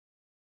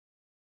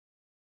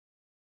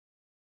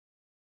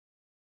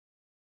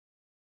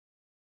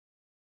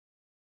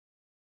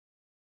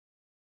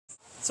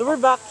So we're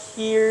back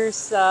here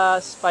sa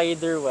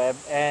Spiderweb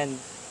and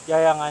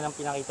gaya nga ng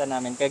pinakita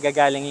namin,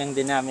 kagagaling lang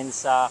din namin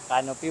sa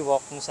canopy walk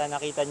kung saan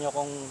nakita nyo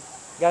kung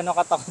gaano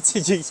katakot si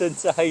Jason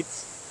sa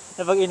heights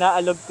na pag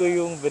inaalog ko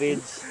yung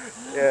bridge.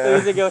 Yeah.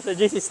 Tumigaw siya,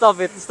 JC,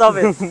 stop it, stop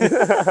it.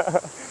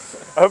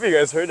 I hope you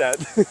guys heard that.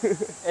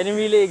 And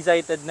I'm really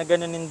excited na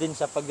ganunin din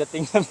siya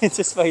pagdating namin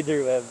sa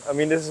Spiderweb. I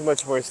mean, this is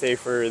much more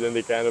safer than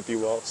the canopy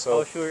walk,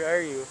 so How sure are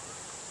you?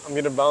 I'm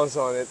gonna bounce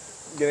on it.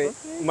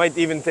 Might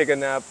even take a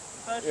nap.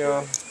 You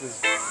know,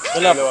 just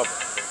Wala go up.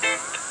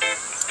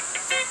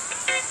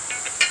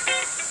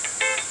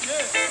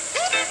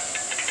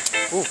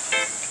 Ooh.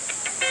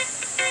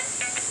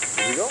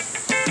 Here we go.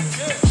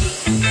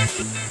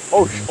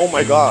 Oh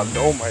my god!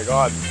 Oh my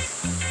god!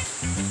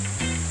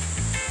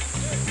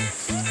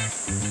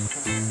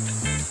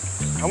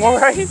 I'm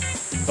alright.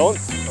 Don't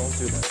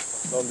do that.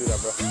 Don't do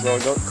that, bro.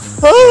 Don't.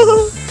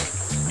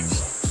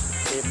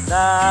 Sit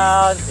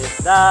down,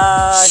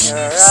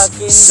 you're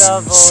rocking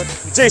the boat.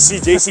 JC.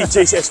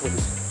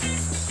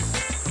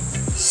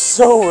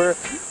 So we're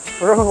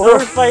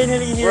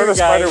finally here, we're on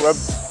the guys. Spiderweb.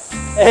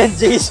 And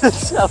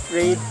Jason's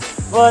afraid.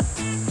 But,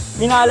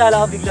 may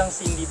naalala ko biglang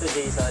scene dito,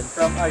 Jason,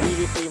 from a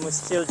really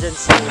famous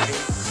children's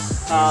movie.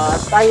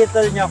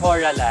 Title niya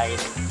Coraline.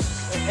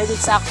 And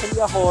it's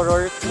actually a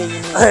horror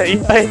playing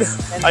movie. And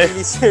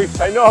really serious.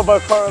 I know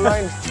about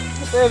Coraline.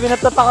 Kaya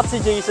binatatakot si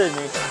Jason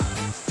eh.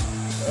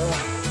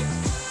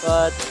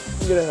 But,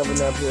 I'm gonna have a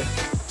nap here.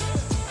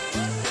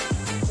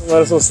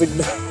 Para so sick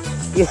na.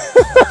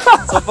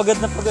 so pagod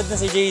na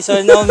si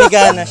Jason,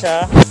 naumiga na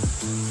siya.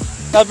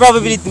 I'll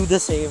probably do the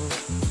same.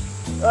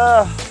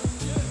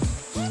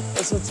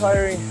 That's so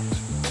tiring.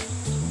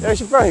 Yeah, I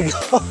should probably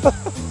go.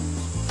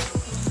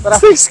 But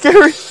it's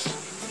scary.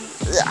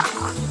 Yeah.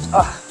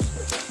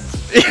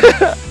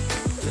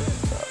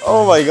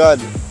 Oh my god.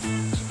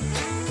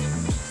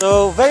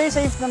 So, very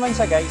safe naman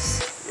siya,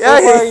 guys. So Yeah,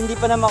 far, hindi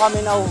pa naman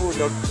kami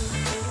nahuhulog.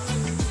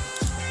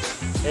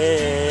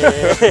 Hey,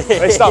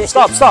 stop.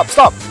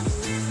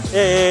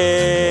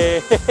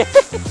 Eh.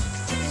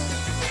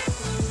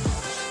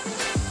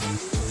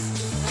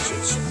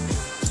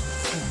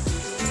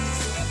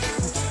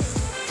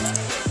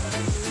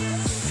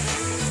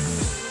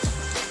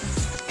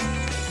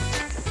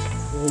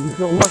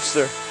 So much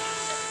there.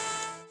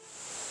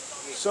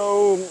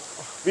 So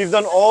we've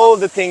done all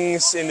the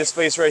things in this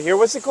place right here.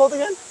 What's it called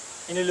again?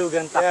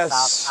 Hinulugang Taktak.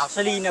 Yes.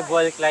 Actually,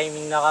 nag-wall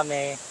climbing na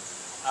kami.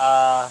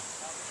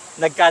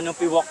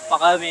 Nag-canopy walk pa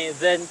kami.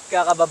 Then,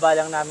 kakababa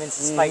lang namin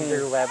sa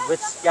Spiderweb.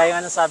 Which, gaya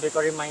nga nasabi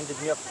ko, reminded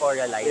me of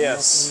Coraline. Yes.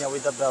 Yung scene niya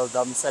with the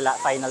beldam sa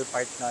final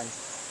part nun.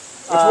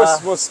 Which was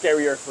most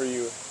scarier for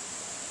you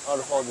out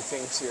of all the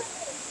things here?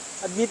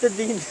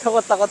 Admittedly, hindi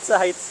ako takot sa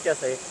heights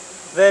kasi.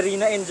 Very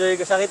na-enjoy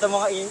ko siya. Kita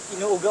mo nga,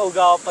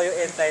 inuuga-uga ko pa yung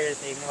entire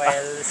thing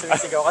while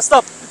sumisigaw ka.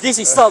 Stop!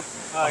 JC, stop!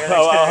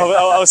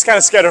 I was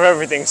kind of scared of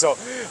everything, so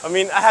I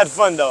mean, I had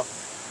fun though.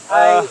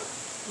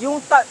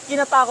 Yung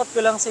kinatakot ko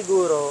lang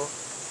siguro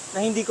na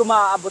hindi ko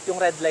maaabot yung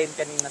red line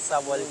kanina sa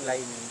wall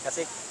climbing.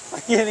 Kasi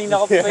yun na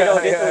ko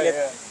ulit.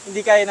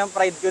 Hindi kaya ng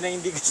pride ko na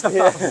hindi ko siya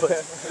maabot.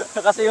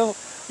 Kasi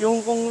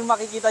yung kung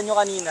makikita nyo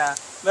kanina,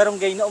 merong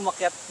guy na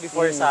umakyat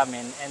before sa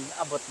amin and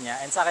abot niya.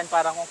 And sa akin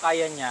parang kung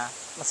kaya niya,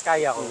 mas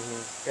kaya ko.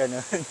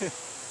 Ganun.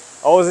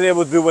 I wasn't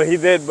able to do what he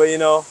did, but you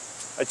know,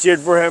 I cheered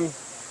for him.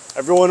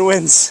 Everyone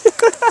wins.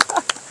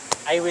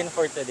 I win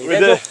for today.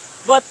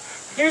 But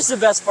here's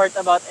the best part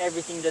about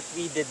everything that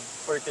we did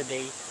for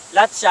today.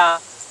 Lahat siya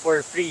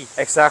for free.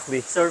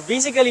 Exactly. So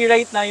basically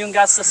right now, yung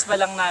gastos pa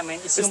lang namin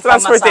is yung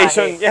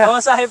transportation. pamasahe. Yeah.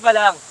 Pamasahe pa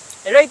lang.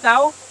 And right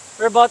now,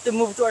 we're about to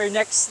move to our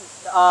next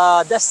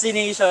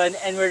destination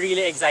and we're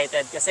really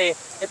excited kasi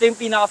ito yung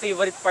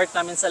pinaka-favorite part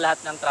namin sa lahat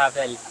ng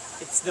travel.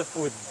 It's the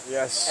food.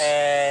 Yes.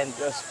 And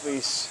yes,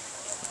 please.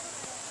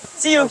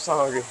 See you. I'm so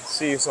hungry.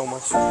 See you so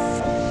much.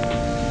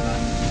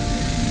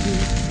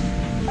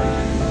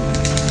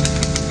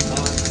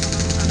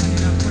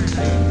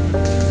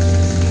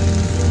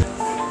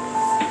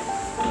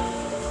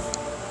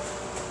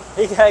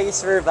 Hey guys,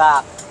 we're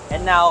back.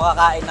 And now,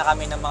 kakain na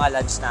kami ng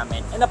mga lunch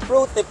namin. And a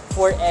pro tip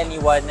for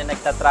anyone na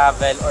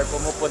nagta-travel or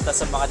pumupunta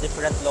sa mga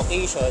different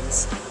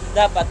locations,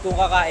 dapat kung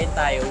kakain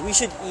tayo, we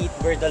should eat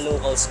where the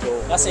locals go.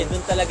 Kasi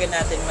dun talaga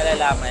natin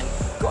malalaman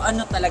kung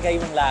ano talaga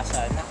yung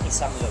lasa ng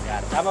isang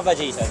lugar. Tama ba,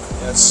 Jason?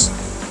 Yes.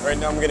 Right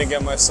now I'm gonna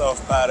get myself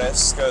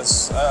pares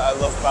because I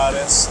love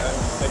pares and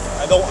like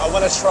I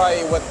want to try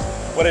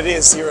what it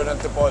is here in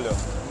Antipolo.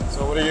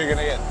 So what are you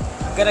gonna get?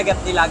 I'm gonna get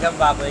nilagang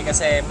baboy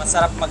kasi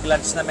masarap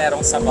mag-lunch na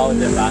merong sabaw,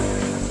 diba?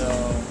 So,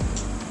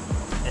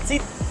 that's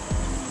it.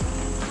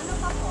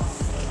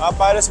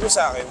 Pares mo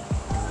sa akin.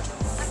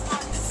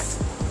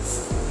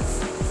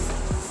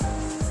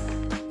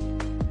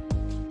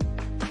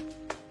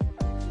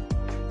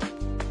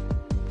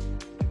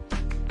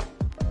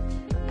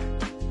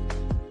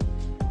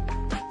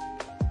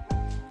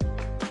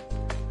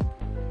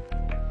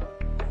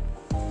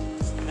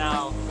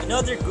 Now,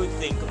 another good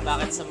thing kung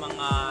bakit sa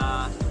mga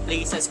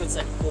places kung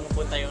saan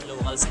pupunta yung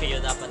locals kayo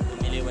dapat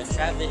bumili when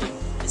traveling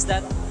is that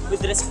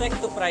with respect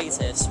to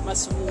prices,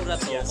 mas mura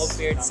to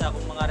compared sa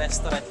kung mga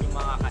restaurant yung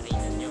mga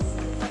kainan nyo.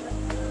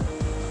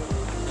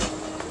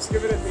 Let's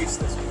give it a taste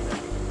this week.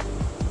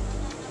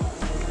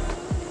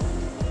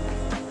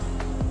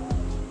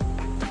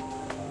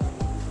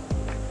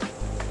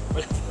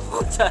 Wala pa ako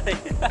tayo.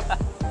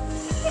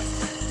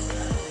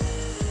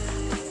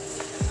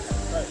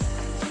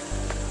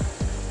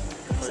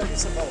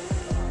 It's about.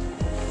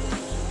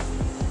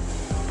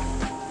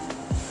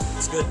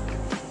 It's good.